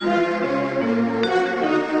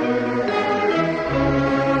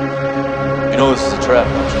know this is a trap.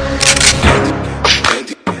 To the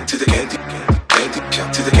candy, candy, to the candy, candy,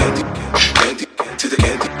 to the candy, candy, to the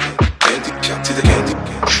candy, candy,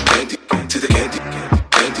 to the candy,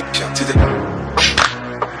 candy, to the.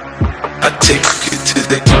 I take you to the, to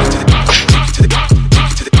the, to the,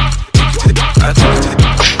 to the, I take you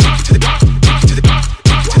to the, to the, to the,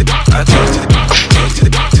 to the, I take you to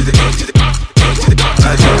the, to the, to the, to the,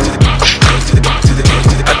 I take you to the, to the,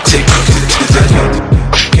 to the, I take you to the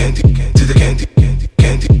candy, to the candy,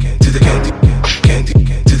 candy, to the candy, candy, to the candy, candy,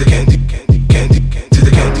 to the candy, candy, to the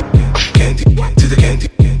candy, candy, to the candy,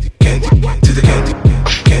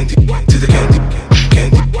 candy, to the candy,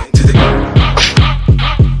 candy, to the.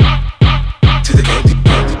 To the candy,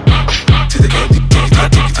 to the candy,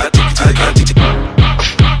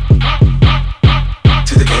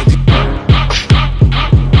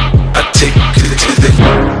 I take it to the candy,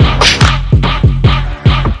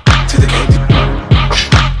 to the candy,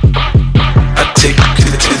 I take it to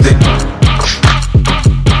the candy, I take it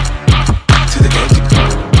to the candy,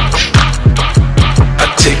 I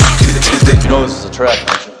take it to the. You know this is a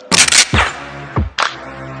trap.